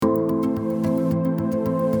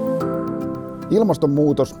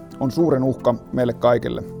Ilmastonmuutos on suurin uhka meille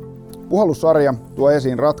kaikille. Puhallussarja tuo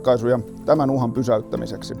esiin ratkaisuja tämän uhan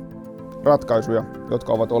pysäyttämiseksi. Ratkaisuja,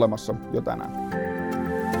 jotka ovat olemassa jo tänään.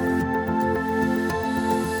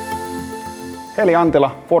 Heli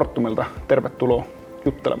Antila Fortumilta, tervetuloa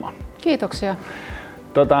juttelemaan. Kiitoksia.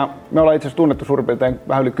 Me ollaan itse asiassa tunnettu suurin piirtein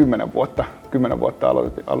vähän yli 10 vuotta. 10 vuotta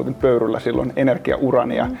aloitin Pöyryllä silloin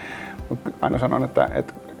energiaurani ja aina sanon,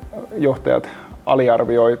 että johtajat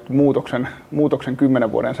aliarvioi muutoksen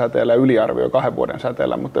 10 vuoden säteellä ja yliarvioi 2 vuoden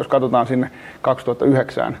säteellä, mutta jos katsotaan sinne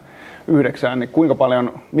 2009, niin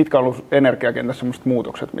mitkä on ollut energiakentässä sellaiset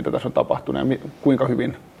muutokset, mitä tässä on tapahtunut ja kuinka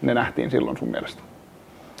hyvin ne nähtiin silloin sun mielestä?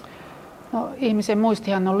 No, ihmisen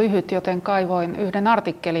muistihan on lyhyt, joten kaivoin yhden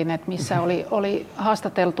artikkelin, missä oli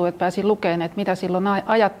haastateltu, että pääsin lukemaan, että mitä silloin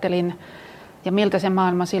ajattelin ja miltä se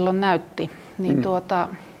maailma silloin näytti. Niin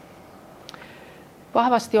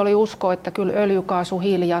vahvasti oli usko, että kyllä öljy, kaasu,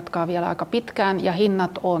 hiili jatkaa vielä aika pitkään ja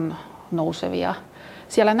hinnat on nousevia.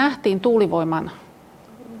 Siellä nähtiin tuulivoiman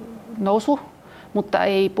nousu, mutta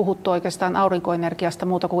ei puhuttu oikeastaan aurinkoenergiasta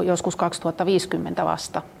muuta kuin joskus 2050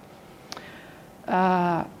 vasta.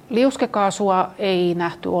 Liuskekaasua ei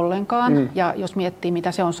nähty ollenkaan ja jos miettii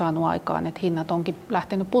mitä se on saanut aikaan, että hinnat onkin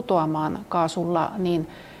lähtenyt putoamaan kaasulla, niin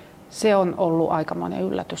se on ollut aikamoinen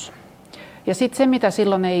yllätys. Ja sitten se, mitä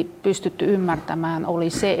silloin ei pystytty ymmärtämään, oli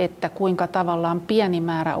se, että kuinka tavallaan pieni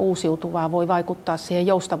määrä uusiutuvaa voi vaikuttaa siihen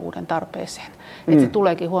joustavuuden tarpeeseen. Että se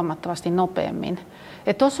tuleekin huomattavasti nopeammin.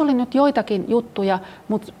 Tuossa oli nyt joitakin juttuja,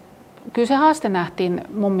 mutta kyllä se haaste nähtiin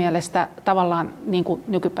mun mielestä tavallaan niin kuin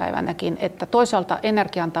nykypäivänäkin, että toisaalta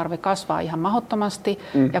energian tarve kasvaa ihan mahdottomasti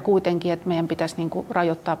ja kuitenkin, että meidän pitäisi niin kuin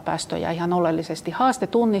rajoittaa päästöjä ihan oleellisesti. Haaste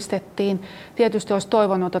tunnistettiin. Tietysti olisi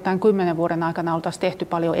toivonut, että tämän 10 vuoden aikana oltaisiin tehty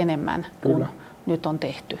paljon enemmän kuin nyt on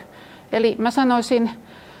tehty. Eli mä sanoisin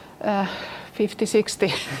 50-60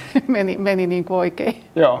 meni niin kuin oikein.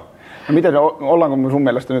 Joo. No miten ollaanko sun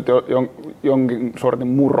mielestä nyt jonkin sortin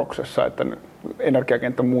murroksessa, että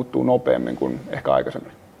energiakenttä muuttuu nopeammin kuin ehkä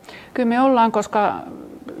aikaisemmin? Kyllä me ollaan, koska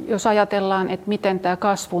jos ajatellaan, että miten tämä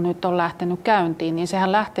kasvu nyt on lähtenyt käyntiin, niin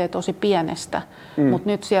sehän lähtee tosi pienestä. Mutta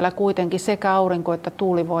nyt siellä kuitenkin sekä aurinko- että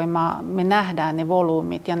tuulivoimaa, me nähdään ne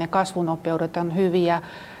volyymit ja ne kasvunopeudet on hyviä.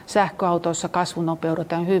 Sähköautoissa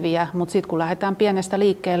kasvunopeudet on hyviä, mutta sitten kun lähdetään pienestä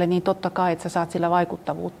liikkeelle, niin totta kai, että sä saat sillä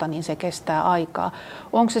vaikuttavuutta, niin se kestää aikaa.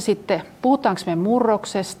 Onko se sitten, puhutaanko me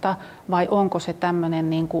murroksesta vai onko se tämmöinen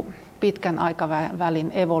niin kuin pitkän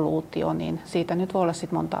aikavälin evoluutio, niin siitä nyt voi olla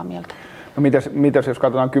sitten montaa mieltä. No mitäs jos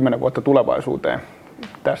katsotaan 10 vuotta tulevaisuuteen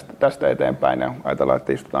tästä eteenpäin ja ajatellaan,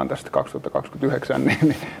 että istutaan tästä 2029,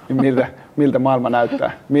 niin miltä maailma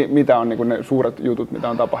näyttää? Mitä on niin kuin ne suuret jutut, mitä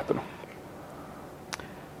on tapahtunut?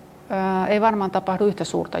 Ei varmaan tapahdu yhtä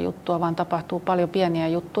suurta juttua, vaan tapahtuu paljon pieniä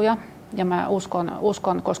juttuja. Ja mä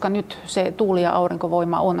uskon, koska nyt se tuuli- ja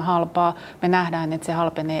aurinkovoima on halpaa, me nähdään, että se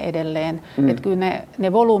halpenee edelleen. Että kyllä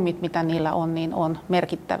ne volyymit, mitä niillä on, niin on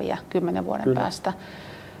merkittäviä 10 vuoden päästä.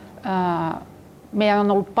 Meidän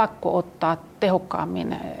on ollut pakko ottaa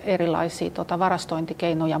tehokkaammin erilaisia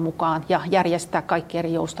varastointikeinoja mukaan ja järjestää kaikki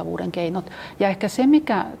eri joustavuuden keinot. Ja ehkä se,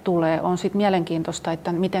 mikä tulee, on sit mielenkiintoista,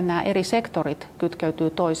 että miten nämä eri sektorit kytkeytyy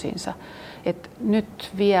toisiinsa. Et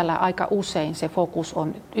nyt vielä aika usein se fokus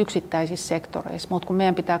on yksittäisissä sektoreissa, mutta kun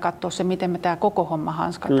meidän pitää katsoa se, miten me tämä koko homma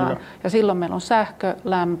hanskataan. Kyllä. Ja silloin meillä on sähkö,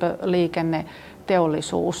 lämpö, liikenne,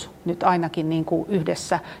 teollisuus nyt ainakin niin kuin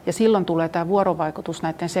yhdessä. Ja silloin tulee tämä vuorovaikutus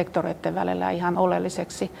näiden sektoreiden välillä ihan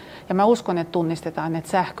oleelliseksi. Ja mä uskon, että tunnistetaan, että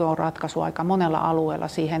sähkö on ratkaisu aika monella alueella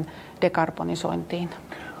siihen dekarbonisointiin.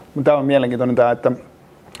 Tämä on mielenkiintoinen tämä, että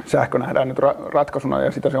sähkö nähdään nyt ratkaisuna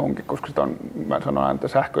ja sitä se onkin, koska sitä on, mä sanon, että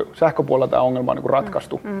sähköpuolella tämä ongelma on niin kuin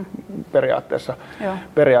ratkaistu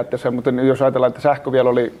periaatteessa, mutta jos ajatellaan, että sähkö vielä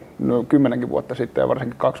oli 10 vuotta sitten ja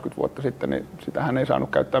varsinkin 20 vuotta sitten, niin sitähän ei saanut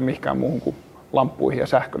käyttää mihinkään muuhun kuin lamppuihin ja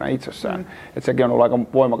sähkönä itsessään. Että sekin on ollut aika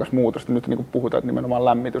voimakas muutos. Nyt niin kuin puhutaan, että nimenomaan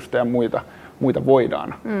lämmitystä ja muita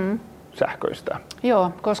voidaan sähköistää.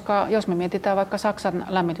 Joo, koska jos me mietitään vaikka Saksan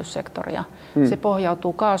lämmityssektoria, se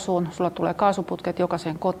pohjautuu kaasuun, sulla tulee kaasuputket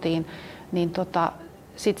jokaiseen kotiin, niin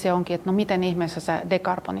sitten se onkin, että no miten ihmeessä sä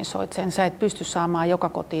dekarbonisoit sen. Sä et pysty saamaan joka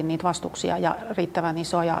kotiin niitä vastuksia ja riittävän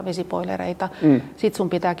isoja vesipoilereita. Sitten sun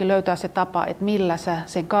pitääkin löytää se tapa, että millä sä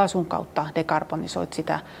sen kaasun kautta dekarbonisoit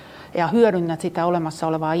sitä ja hyödynnät sitä olemassa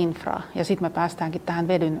olevaa infraa. Ja sitten me päästäänkin tähän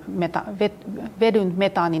vedyn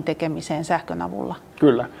metaanin tekemiseen sähkön avulla.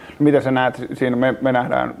 Kyllä. Mitä sä näet siinä? Me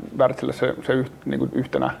nähdään Wärtsilä se niin kuin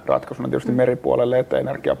yhtenä ratkaisuna tietysti meripuolelle että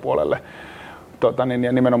energiapuolelle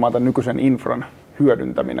ja nimenomaan tämän nykyisen infran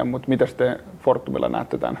hyödyntäminen. Mutta mitä sitten Fortumilla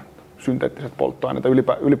näette tämän synteettiset polttoaineet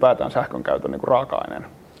ylipäätään sähkön käytön niin kuin raaka-aineena?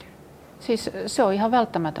 Siis se on ihan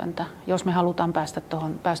välttämätöntä, jos me halutaan päästä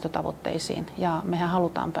tuohon päästötavoitteisiin, ja mehän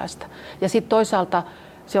halutaan päästä. Ja sitten toisaalta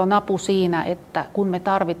se on apu siinä, että kun me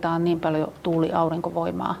tarvitaan niin paljon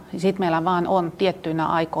tuuli-aurinkovoimaa, niin sitten meillä vaan on tiettyinä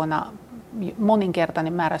aikoina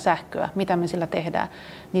moninkertainen määrä sähköä, mitä me sillä tehdään,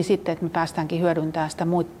 niin sitten, että me päästäänkin hyödyntämään sitä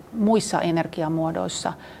muissa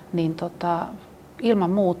energiamuodoissa, niin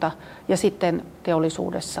ilman muuta. Ja sitten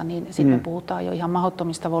teollisuudessa, niin sitten me puhutaan jo ihan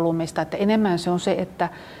mahdottomista volyymeista, että enemmän se on se, että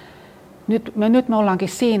nyt me ollaankin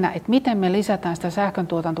siinä, että miten me lisätään sitä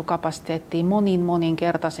sähköntuotantokapasiteettia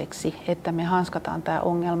moninkertaiseksi, että me hanskataan tämä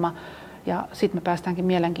ongelma. Ja sitten me päästäänkin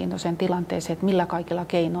mielenkiintoiseen tilanteeseen, että millä kaikilla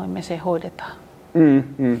keinoin me se hoidetaan.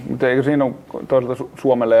 Mutta eikö siinä ole toisaalta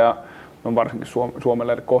Suomelle ja varsinkin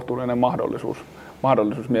Suomelle kohtuullinen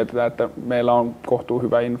mahdollisuus mietitään, että meillä on kohtuu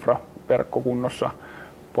hyvä infraverkko kunnossa,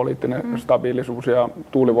 poliittinen stabiilisuus ja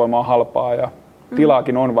tuulivoima on halpaa ja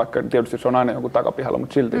tilaakin on, vaikka tietysti se on aina joku takapihalla,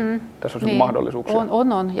 mutta silti tässä on niin, mahdollisuuksia.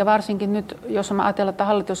 On. Ja varsinkin nyt, jos mä ajatellaan, että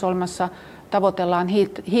hallitusohjelmassa tavoitellaan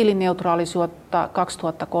hiilineutraalisuutta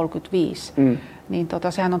 2035, niin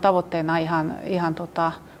sehän on tavoitteena ihan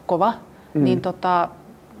kova. Niin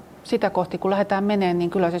sitä kohti, kun lähdetään meneen, niin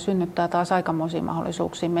kyllä se synnyttää taas aikamoisia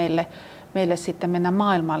mahdollisuuksia meille sitten mennä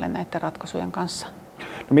maailmalle näiden ratkaisujen kanssa.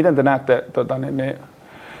 No miten te näette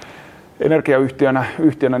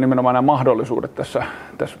energiayhtiönä nimenomaan nämä mahdollisuudet tässä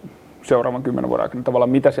seuraavan 10 vuoden aikana? Tavallaan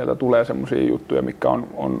mitä sieltä tulee sellaisia juttuja, mitkä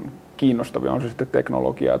on kiinnostavia, on se sitten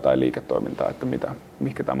teknologiaa tai liiketoimintaa, että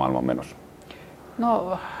mihinkä tämä maailma on menossa?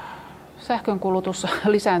 No, sähkönkulutus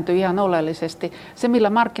lisääntyy ihan oleellisesti. Se, millä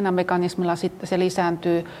markkinamekanismilla sitten se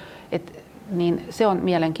lisääntyy, niin se on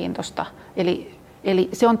mielenkiintoista. Eli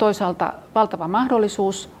se on toisaalta valtava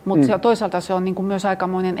mahdollisuus, mutta toisaalta se on niin kuin myös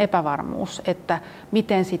aikamoinen epävarmuus, että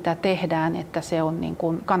miten sitä tehdään, että se on niin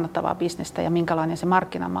kuin kannattavaa bisnestä ja minkälainen se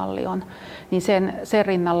markkinamalli on. Niin sen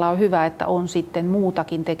rinnalla on hyvä, että on sitten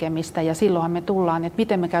muutakin tekemistä ja silloinhan me tullaan, että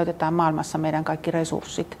miten me käytetään maailmassa meidän kaikki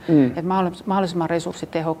resurssit, että mahdollisimman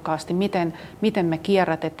resurssitehokkaasti, miten me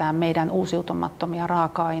kierrätetään meidän uusiutumattomia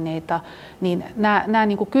raaka-aineita, niin nämä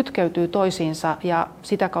niin kuin kytkeytyy toisiinsa ja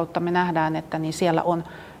sitä kautta me nähdään, että niin siellä on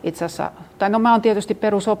itse asiassa, mä oon tietysti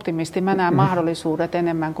perusoptimisti, mä näen mahdollisuudet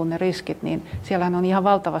enemmän kuin ne riskit, niin siellähän on ihan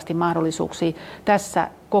valtavasti mahdollisuuksia tässä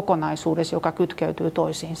kokonaisuudessa, joka kytkeytyy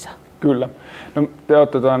toisiinsa. Kyllä. No, te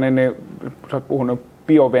olette sä oot puhunut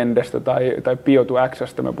BioVendestä tai Bio to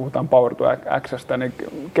X:stä, me puhutaan Power to X:stä, niin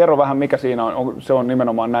kerro vähän mikä siinä on. Se on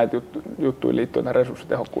nimenomaan näitä juttuja liittyen tähän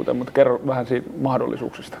resurssitehokkuuteen, mutta kerro vähän siitä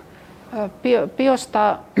mahdollisuuksista.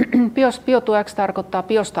 Bio to X tarkoittaa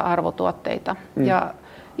biosta arvotuotteita. Ja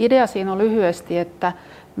idea siinä on lyhyesti, että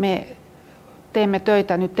me teemme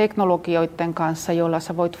töitä nyt teknologioiden kanssa, joilla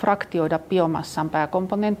sä voit fraktioida biomassan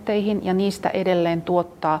pääkomponentteihin ja niistä edelleen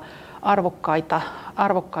tuottaa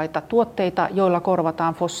arvokkaita tuotteita, joilla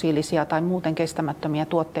korvataan fossiilisia tai muuten kestämättömiä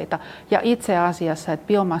tuotteita. Ja itse asiassa, että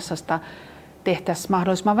biomassasta tehtäisiin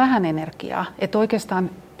mahdollisimman vähän energiaa. Että oikeastaan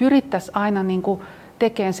pyrittäisiin aina niin kuin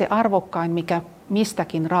tekemään se arvokkain, mikä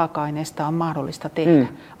mistäkin raaka-aineesta on mahdollista tehdä.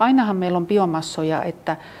 Ainahan meillä on biomassoja,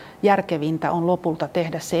 että järkevintä on lopulta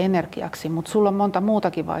tehdä se energiaksi, mutta sulla on monta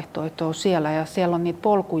muutakin vaihtoehtoa siellä ja siellä on niitä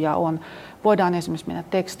polkuja voidaan esimerkiksi mennä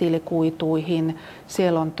tekstiilikuituihin,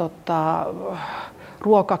 siellä on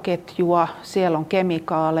ruokaketjua, siellä on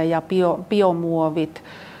kemikaaleja, biomuovit,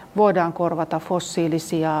 voidaan korvata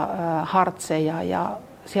fossiilisia hartseja ja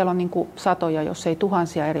siellä on niin kuin satoja, jos ei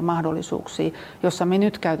tuhansia eri mahdollisuuksia, jossa me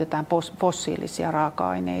nyt käytetään fossiilisia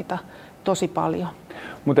raaka-aineita tosi paljon.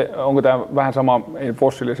 Mutta onko tämä vähän sama, ei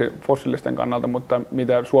fossiilisten kannalta, mutta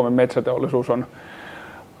mitä Suomen metsäteollisuus on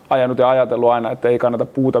ajanut ja ajatellut aina, että ei kannata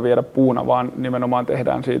puuta viedä puuna, vaan nimenomaan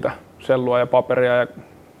tehdään siitä sellua ja paperia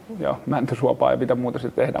ja mäntysuopaa ja mitä muuta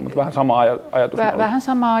sitten tehdään, mutta vähän sama ajatusmalli. Vähän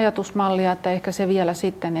sama ajatusmallia, että ehkä se vielä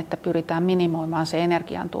sitten, että pyritään minimoimaan se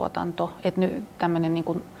energiantuotanto. Että nyt tämmöinen niin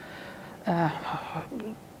kuin,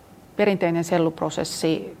 perinteinen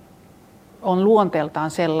selluprosessi on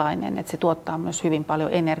luonteeltaan sellainen, että se tuottaa myös hyvin paljon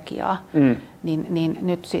energiaa, niin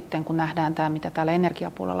nyt sitten kun nähdään tämä, mitä täällä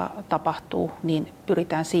energiapuolella tapahtuu, niin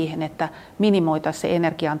pyritään siihen, että minimoitaisiin se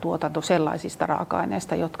energiantuotanto sellaisista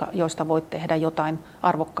raaka-aineista, joista voit tehdä jotain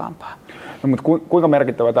arvokkaampaa. No, mutta kuinka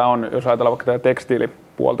merkittävä tämä on, jos ajatellaan vaikka tätä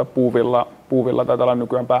tekstiilipuolta, puuvilla taitaa olla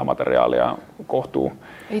nykyään päämateriaalia kohtuu?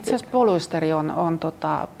 Itse asiassa polyesteri on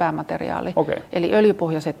päämateriaali, okay. Eli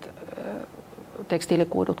öljypohjaiset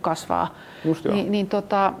tekstiilikuidut kasvaa.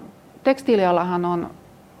 Tekstiilialahan on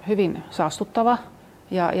hyvin saastuttava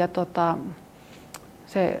ja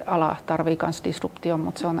se ala tarvii myös disruption,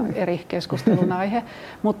 mutta se on eri keskustelun aihe.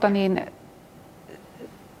 Mutta niin,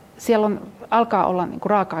 siellä alkaa olla niin kuin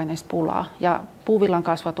raaka-aineista pulaa ja puuvillan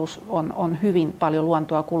kasvatus on hyvin paljon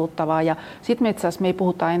luontoa kuluttavaa. Ja sitten itse asiassa me ei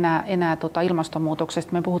puhuta enää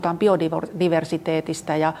ilmastonmuutoksesta, me puhutaan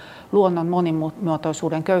biodiversiteetistä ja luonnon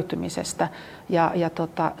monimuotoisuuden köyhtymisestä. Ja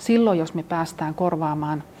silloin, jos me päästään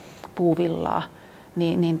korvaamaan puuvillaa,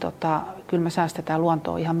 niin kyllä me säästetään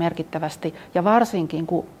luontoa ihan merkittävästi. Ja varsinkin,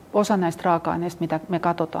 kun osa näistä raaka-aineista, mitä me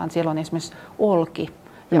katsotaan, siellä on esimerkiksi olki.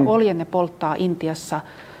 Ja oljen ne polttaa Intiassa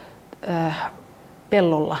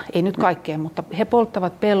pellolla, ei nyt kaikkeen, mutta he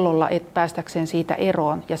polttavat pellolla, että päästäkseen siitä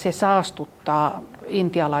eroon, ja se saastuttaa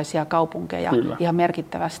intialaisia kaupunkeja ihan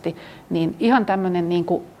merkittävästi. Niin ihan tämmöinen niin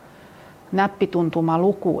kuin näppituntuma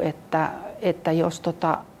luku, että jos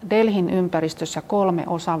Delhin ympäristössä 3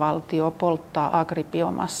 osavaltio polttaa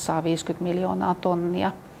agribiomassaa 50 miljoonaa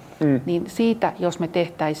tonnia, niin siitä, jos me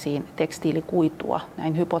tehtäisiin tekstiilikuitua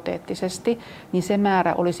näin hypoteettisesti, niin se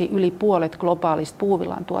määrä olisi yli puolet globaalista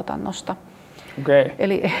puuvillan tuotannosta. Okay.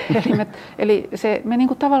 Eli me niin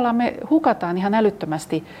kuin tavallaan me hukataan ihan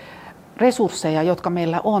älyttömästi resursseja, jotka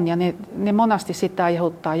meillä on, ja ne monasti sitten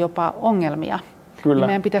aiheuttaa jopa ongelmia. Niin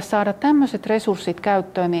meidän pitäisi saada tämmöiset resurssit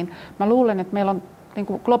käyttöön, niin mä luulen, että meillä on niin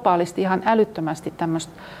kuin globaalisti ihan älyttömästi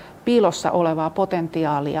tämmöistä piilossa olevaa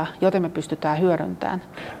potentiaalia, jota me pystytään hyödyntämään.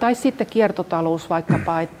 Tai sitten kiertotalous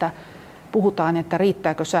vaikkapa, että puhutaan, että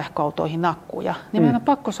riittääkö sähköautoihin akkuja. Niin meidän on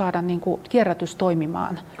pakko saada niin kuin kierrätys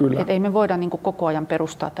toimimaan. Että ei me voida niin kuin koko ajan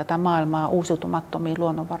perustaa tätä maailmaa uusiutumattomiin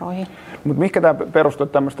luonnonvaroihin. Mutta mihinkä tämä perustuu,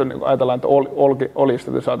 että tämmöistä niin ajatellaan, että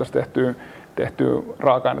oljista saataisiin tehtyä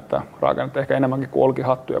raaka-ainetta ehkä enemmänkin kuin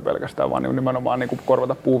olkihattuja pelkästään, vaan nimenomaan niin kuin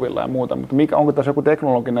korvata puuvilla ja muuta. Mutta onko tässä joku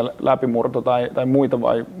teknologinen läpimurto tai muita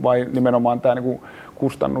vai nimenomaan tämä niin kuin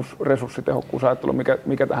kustannusresurssitehokkuusajattelu,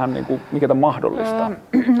 mikä tämän mahdollistaa?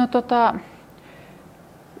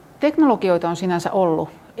 Teknologioita on sinänsä ollut,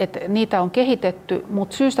 että niitä on kehitetty,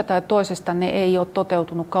 mutta syystä tai toisesta ne ei ole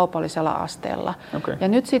toteutunut kaupallisella asteella. Okay. Ja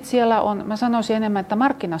nyt sitten siellä on, mä sanoisin enemmän, että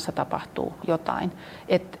markkinassa tapahtuu jotain.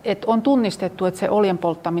 Et on tunnistettu, että se oljen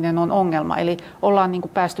polttaminen on ongelma, eli ollaan niin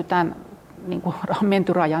kuin päästy tämän niin kuin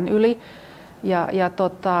menty rajan yli.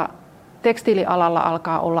 Tekstiilialalla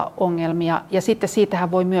alkaa olla ongelmia, ja sitten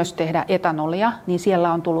siitähän voi myös tehdä etanolia, niin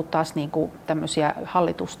siellä on tullut taas niin kuin tämmöisiä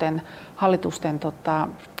hallitusten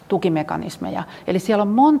tukimekanismeja. Eli siellä on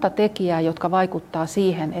monta tekijää, jotka vaikuttaa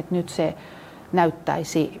siihen, että nyt se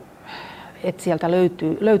näyttäisi, että sieltä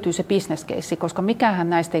löytyy se business case, koska mikähän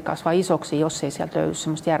näistä ei kasva isoksi, jos ei sieltä löydy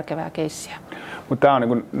semmoista järkevää keissiä. Mutta tämä on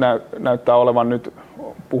niin näyttää olevan nyt,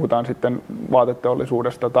 puhutaan sitten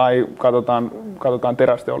vaateteollisuudesta tai katsotaan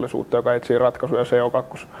terästeollisuutta, joka etsii ratkaisuja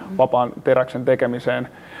CO2-vapaan teräksen tekemiseen,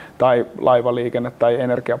 tai laivaliikenne tai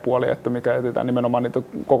energiapuoli, että mikä etsitään nimenomaan niitä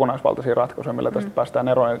kokonaisvaltaisia ratkaisuja, millä tästä päästään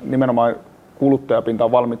eroon. Nimenomaan kuluttajapinta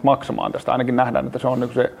on valmiit maksamaan tästä. Ainakin nähdään, että se on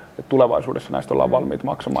se, että tulevaisuudessa näistä ollaan valmiit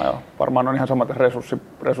maksamaan, ja varmaan on ihan samat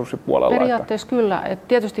resurssipuolella. Periaatteessa kyllä. Että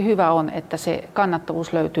tietysti hyvä on, että se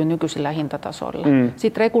kannattavuus löytyy nykyisillä hintatasoilla.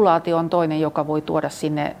 Sitten regulaatio on toinen, joka voi tuoda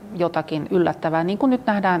sinne jotakin yllättävää, niin kuin nyt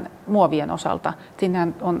nähdään muovien osalta. Siinä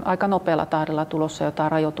on aika nopealla tahdilla tulossa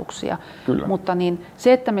jotain rajoituksia. Kyllä. Mutta niin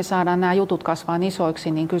se, että me saadaan nämä jutut kasvaa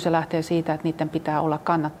isoiksi, niin kyllä se lähtee siitä, että niiden pitää olla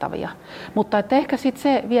kannattavia. Mutta että ehkä sitten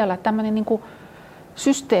se vielä tämmöinen niin kuin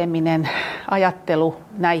systeeminen ajattelu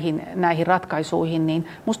näihin ratkaisuihin, niin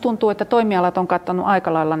musta tuntuu, että toimialat on kattanut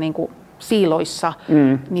aika lailla niin kuin siiloissa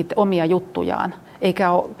niitä omia juttujaan,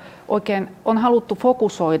 eikä ole oikein, on haluttu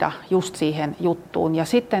fokusoida just siihen juttuun. Ja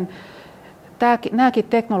sitten nämäkin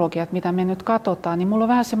teknologiat, mitä me nyt katsotaan, niin mulla on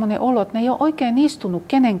vähän semmoinen olo, että ne ei ole oikein istunut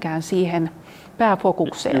kenenkään siihen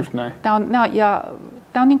pääfokukseen. Just näin. Tämä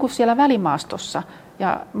on niin kuin siellä välimaastossa.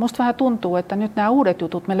 Ja musta vähän tuntuu, että nyt nämä uudet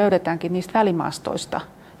jutut me löydetäänkin niistä välimaastoista,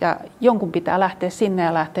 ja jonkun pitää lähteä sinne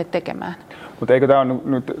ja lähteä tekemään. Mutta eikö tämä ole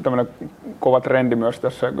nyt tämmöinen kova trendi myös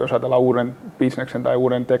tässä, jos ajatellaan uuden bisneksen tai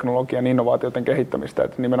uuden teknologian innovaatioiden kehittämistä,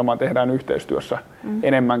 että nimenomaan tehdään yhteistyössä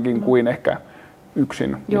enemmänkin kuin ehkä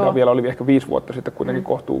yksin, mikä vielä oli ehkä 5 vuotta sitten kuitenkin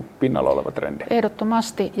kohtuu pinnalla oleva trendi.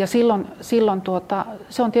 Ehdottomasti, ja silloin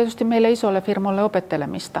se on tietysti meille isoille firmoille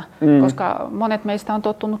opettelemista, koska monet meistä on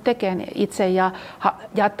tottunut tekemään itse ja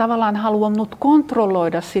tavallaan halunnut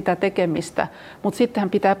kontrolloida sitä tekemistä, mutta sittenhän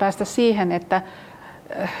pitää päästä siihen, että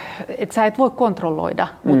sä et voi kontrolloida,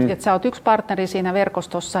 mutta että sä oot yksi partneri siinä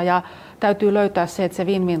verkostossa ja täytyy löytää se, että se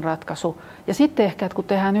win-win ratkaisu. Ja sitten ehkä, että kun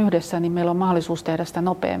tehdään yhdessä, niin meillä on mahdollisuus tehdä sitä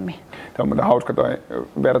nopeammin. Tämä on muuten hauska tuo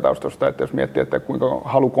vertaus tuosta, että jos miettii, että kuinka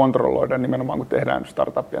halu kontrolloida nimenomaan, kun tehdään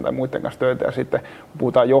startuppien tai muiden kanssa töitä ja sitten kun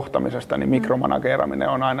puhutaan johtamisesta, niin mikromanageeraminen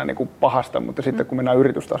on aina niin kuin pahasta, mutta sitten kun mennään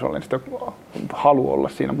yritystasolle, niin sitten halu olla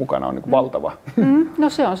siinä mukana on niin kuin valtava. No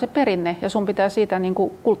se on se perinne ja sun pitää siitä niin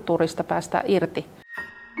kuin kulttuurista päästä irti.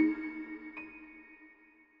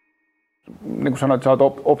 niin kuin sanoit, sä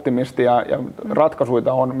oot optimisti ja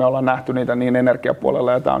ratkaisuja on, me ollaan nähty niitä niin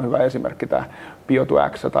energiapuolella ja tämä on hyvä esimerkki tämä Bio to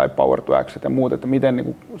X tai Power to X ja muut, että miten niin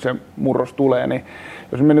kuin se murros tulee, niin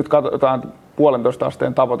jos me nyt katsotaan 1,5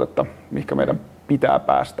 asteen tavoitetta, mihinkä meidän pitää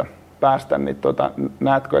päästä niin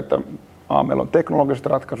näetkö, että A, meillä on teknologiset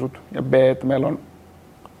ratkaisut ja B, että meillä on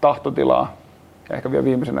tahtotilaa ja ehkä vielä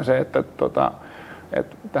viimeisenä se, että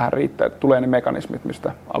tähän riittää, että tulee ne mekanismit,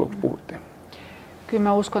 mistä aluksi puhuttiin. Kyllä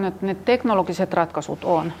mä uskon, että ne teknologiset ratkaisut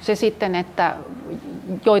on. Se sitten, että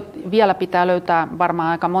vielä pitää löytää varmaan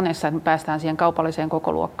aika monessa, että me päästään siihen kaupalliseen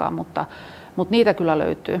kokoluokkaan, mutta niitä kyllä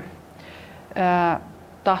löytyy.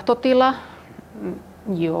 Tahtotila,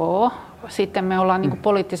 joo. Sitten me ollaan niin kuin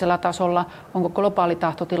poliittisella tasolla, onko globaali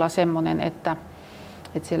tahtotila semmoinen, että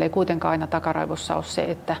siellä ei kuitenkaan aina takaraivossa ole se,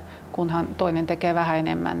 että kunhan toinen tekee vähän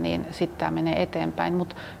enemmän, niin sitten tämä menee eteenpäin.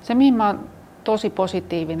 Mutta se, mihin mä oon tosi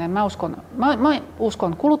positiivinen, mä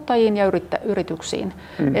uskon kuluttajiin ja yrityksiin.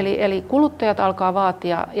 Eli kuluttajat alkaa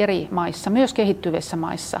vaatia eri maissa, myös kehittyvissä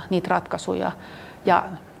maissa, niitä ratkaisuja. Ja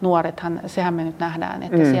nuorethan, sehän me nyt nähdään,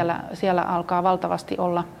 että siellä alkaa valtavasti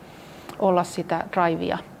olla sitä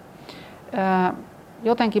drivea.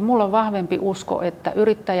 Jotenkin mulla on vahvempi usko, että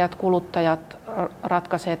yrittäjät, kuluttajat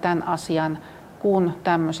ratkaisee tämän asian kuin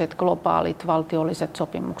tämmöiset globaalit valtiolliset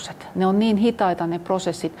sopimukset. Ne on niin hitaita ne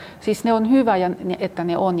prosessit. Siis ne on hyvä, että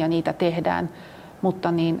ne on ja niitä tehdään,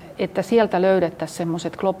 mutta niin, että sieltä löydettäisiin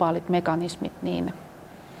semmoiset globaalit mekanismit, niin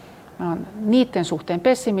mä oon niiden suhteen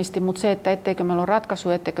pessimisti, mutta se, että etteikö meillä ole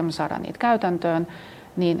ratkaisuja, etteikö me saada niitä käytäntöön,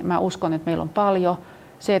 niin mä uskon, että meillä on paljon.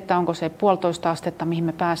 Se, että onko se 1,5 astetta, mihin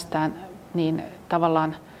me päästään, niin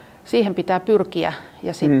tavallaan siihen pitää pyrkiä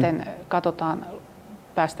ja sitten katsotaan,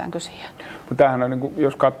 päästäänkö siihen. Tämähän on,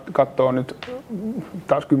 jos katsoo nyt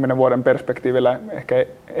taas 10 vuoden perspektiivillä ehkä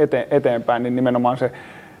eteenpäin, niin nimenomaan se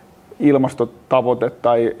ilmastotavoite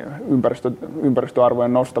tai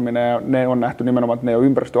ympäristöarvojen nostaminen, ja ne on nähty nimenomaan, että ne ei ole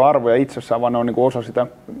ympäristöarvoja itsessään, vaan ne on osa sitä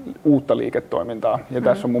uutta liiketoimintaa. Ja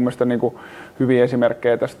tässä on mun mielestä hyviä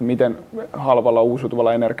esimerkkejä tästä, miten halvalla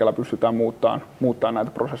uusiutuvalla energialla pystytään muuttamaan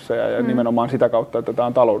näitä prosesseja ja nimenomaan sitä kautta, että tämä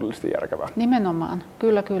on taloudellisesti järkevää. Nimenomaan,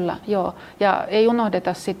 kyllä, joo. Ja ei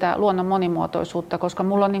unohdeta sitä luonnon monimuotoisuutta, koska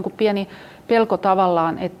mulla on pieni pelko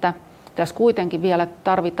tavallaan, että tässä kuitenkin vielä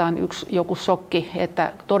tarvitaan joku shokki,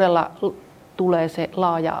 että todella tulee se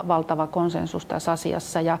laaja, valtava konsensus tässä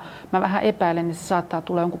asiassa. Ja mä vähän epäilen, että se saattaa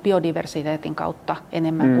tulla jonkun biodiversiteetin kautta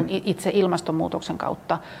enemmän kuin itse ilmastonmuutoksen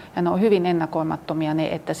kautta. Ja ne on hyvin ennakoimattomia ne,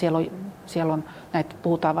 että siellä on näitä,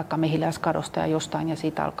 puhutaan vaikka mehiläiskadosta ja jostain, ja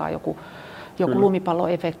siitä alkaa joku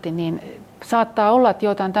lumipalloefekti, niin saattaa olla, että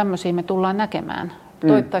joitain tämmöisiä me tullaan näkemään.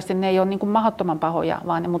 Toivottavasti ne ei ole mahdottoman pahoja,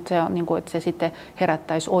 mutta se on, että se sitten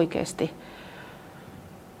herättäisi oikeasti.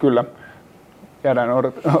 Kyllä.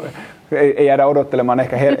 Ei jäädä odottelemaan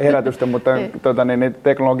ehkä herätystä, mutta niin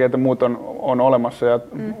teknologiat ja muut on olemassa ja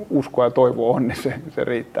uskoa ja toivoa on, niin se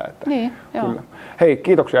riittää. Että niin, joo. Kyllä. Hei,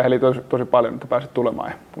 kiitoksia Heli tosi paljon, että pääsit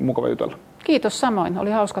tulemaan ja mukava jutella. Kiitos samoin,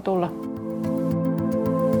 oli hauska tulla.